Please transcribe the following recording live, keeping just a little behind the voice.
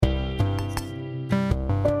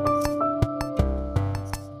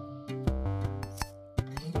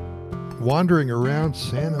Wandering around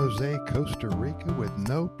San Jose, Costa Rica with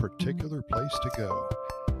no particular place to go.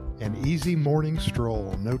 An easy morning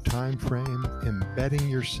stroll, no time frame, embedding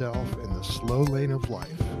yourself in the slow lane of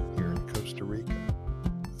life here in Costa Rica.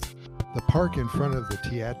 The park in front of the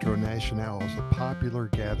Teatro Nacional is a popular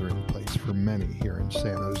gathering place for many here in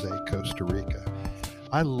San Jose, Costa Rica.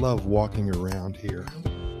 I love walking around here.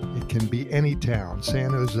 It can be any town, San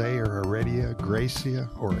Jose or Heredia, Gracia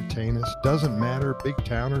or Atenas, doesn't matter, big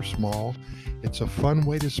town or small. It's a fun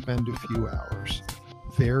way to spend a few hours.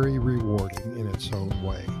 Very rewarding in its own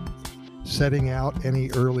way. Setting out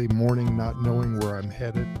any early morning not knowing where I'm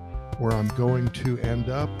headed, where I'm going to end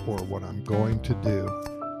up, or what I'm going to do.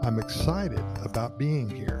 I'm excited about being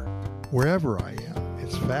here, wherever I am.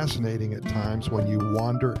 It's fascinating at times when you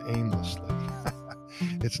wander aimlessly.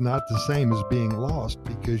 It's not the same as being lost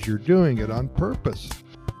because you're doing it on purpose.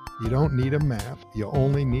 You don't need a map. You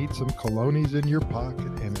only need some colones in your pocket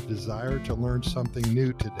and a desire to learn something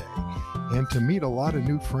new today and to meet a lot of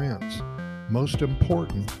new friends. Most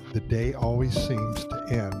important, the day always seems to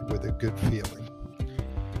end with a good feeling.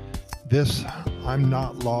 This I'm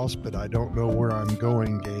not lost, but I don't know where I'm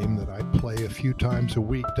going game that I play a few times a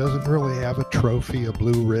week doesn't really have a trophy, a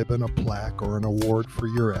blue ribbon, a plaque, or an award for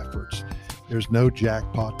your efforts. There's no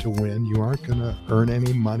jackpot to win. You aren't going to earn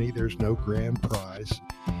any money. There's no grand prize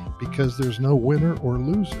because there's no winner or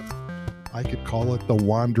loser. I could call it the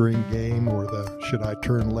wandering game or the should I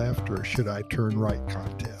turn left or should I turn right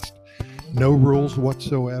contest. No rules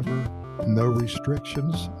whatsoever, no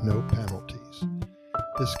restrictions, no penalties.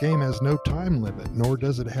 This game has no time limit, nor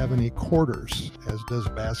does it have any quarters, as does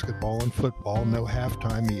basketball and football, no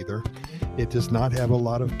halftime either. It does not have a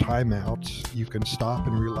lot of timeouts. You can stop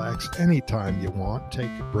and relax anytime you want,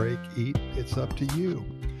 take a break, eat, it's up to you.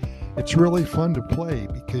 It's really fun to play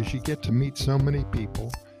because you get to meet so many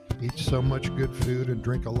people, eat so much good food, and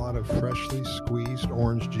drink a lot of freshly squeezed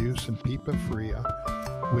orange juice and pipa fria,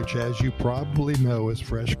 which as you probably know is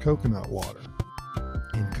fresh coconut water.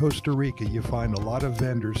 In Costa Rica, you find a lot of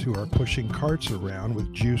vendors who are pushing carts around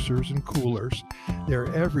with juicers and coolers.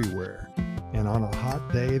 They're everywhere, and on a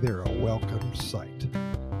hot day, they're a welcome sight.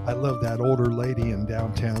 I love that older lady in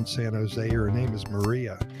downtown San Jose. Her name is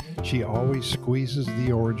Maria. She always squeezes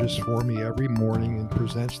the oranges for me every morning and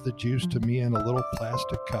presents the juice to me in a little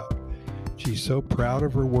plastic cup. She's so proud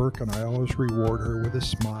of her work, and I always reward her with a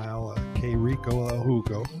smile, a que rico el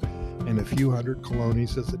jugo, and a few hundred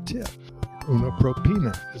colones as a tip. Una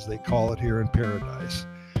propina, as they call it here in paradise.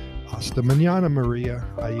 Hasta mañana, Maria,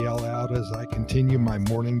 I yell out as I continue my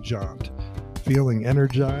morning jaunt. Feeling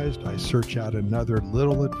energized, I search out another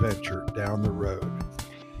little adventure down the road.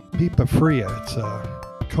 Pipa fria, it's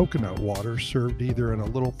coconut water served either in a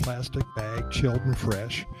little plastic bag, chilled and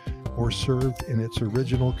fresh, or served in its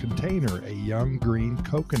original container, a young green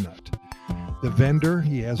coconut. The vendor,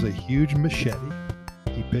 he has a huge machete.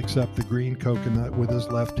 He picks up the green coconut with his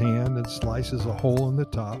left hand and slices a hole in the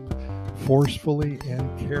top, forcefully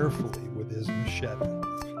and carefully with his machete.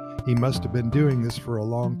 He must have been doing this for a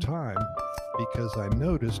long time because I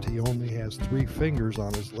noticed he only has 3 fingers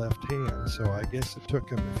on his left hand, so I guess it took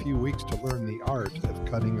him a few weeks to learn the art of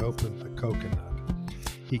cutting open a coconut.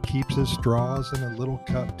 He keeps his straws in a little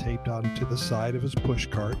cup taped onto the side of his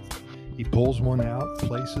pushcart. He pulls one out,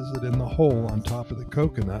 places it in the hole on top of the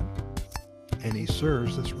coconut, and he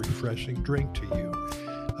serves this refreshing drink to you.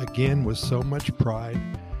 Again, with so much pride,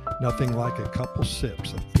 nothing like a couple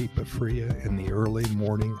sips of pipa fria in the early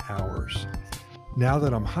morning hours. Now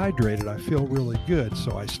that I'm hydrated, I feel really good,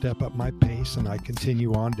 so I step up my pace and I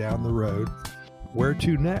continue on down the road. Where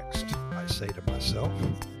to next? I say to myself.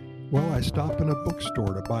 Well, I stop in a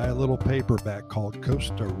bookstore to buy a little paperback called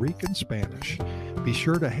Costa Rican Spanish. Be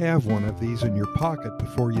sure to have one of these in your pocket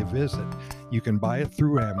before you visit. You can buy it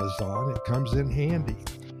through Amazon. It comes in handy.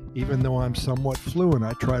 Even though I'm somewhat fluent,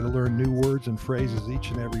 I try to learn new words and phrases each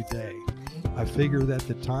and every day. I figure that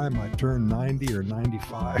the time I turn 90 or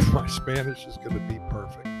 95, my Spanish is going to be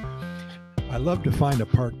perfect. I love to find a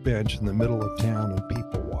park bench in the middle of town and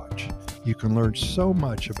people watch. You can learn so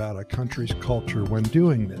much about a country's culture when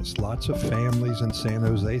doing this. Lots of families in San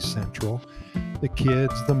Jose Central, the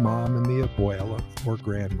kids, the mom, and the abuela, or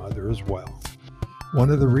grandmother as well.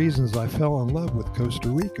 One of the reasons I fell in love with Costa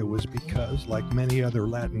Rica was because, like many other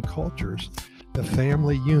Latin cultures, the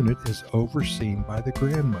family unit is overseen by the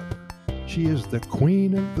grandmother. She is the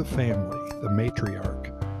queen of the family, the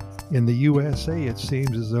matriarch. In the USA, it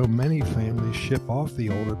seems as though many families ship off the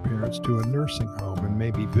older parents to a nursing home and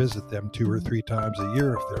maybe visit them 2 or 3 times a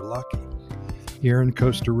year if they're lucky. Here in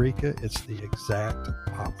Costa Rica, it's the exact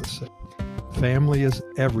opposite. Family is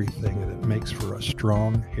everything, and it makes for a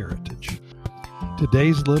strong heritage.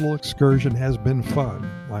 Today's little excursion has been fun.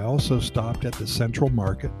 I also stopped at the Central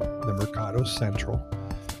Market, the Mercado Central.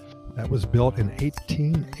 That was built in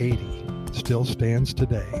 1880. Still stands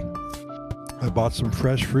today. I bought some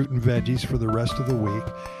fresh fruit and veggies for the rest of the week.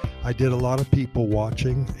 I did a lot of people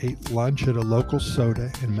watching, ate lunch at a local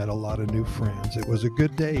soda, and met a lot of new friends. It was a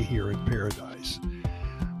good day here in Paradise.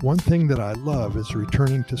 One thing that I love is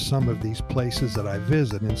returning to some of these places that I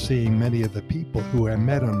visit and seeing many of the people who I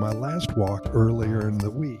met on my last walk earlier in the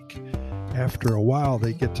week. After a while,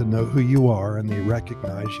 they get to know who you are and they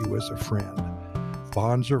recognize you as a friend.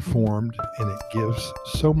 Bonds are formed, and it gives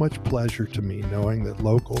so much pleasure to me knowing that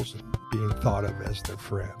locals are being thought of as their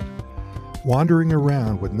friend. Wandering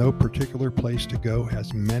around with no particular place to go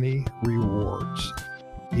has many rewards.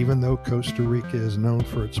 Even though Costa Rica is known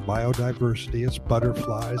for its biodiversity, its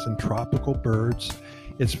butterflies and tropical birds,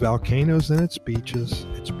 its volcanoes and its beaches,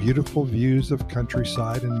 its beautiful views of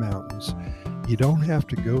countryside and mountains, you don't have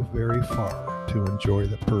to go very far to enjoy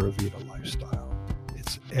the Pura Vida lifestyle.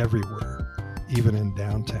 It's everywhere, even in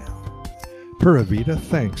downtown. Pura Vida,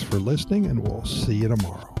 thanks for listening, and we'll see you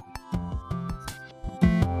tomorrow.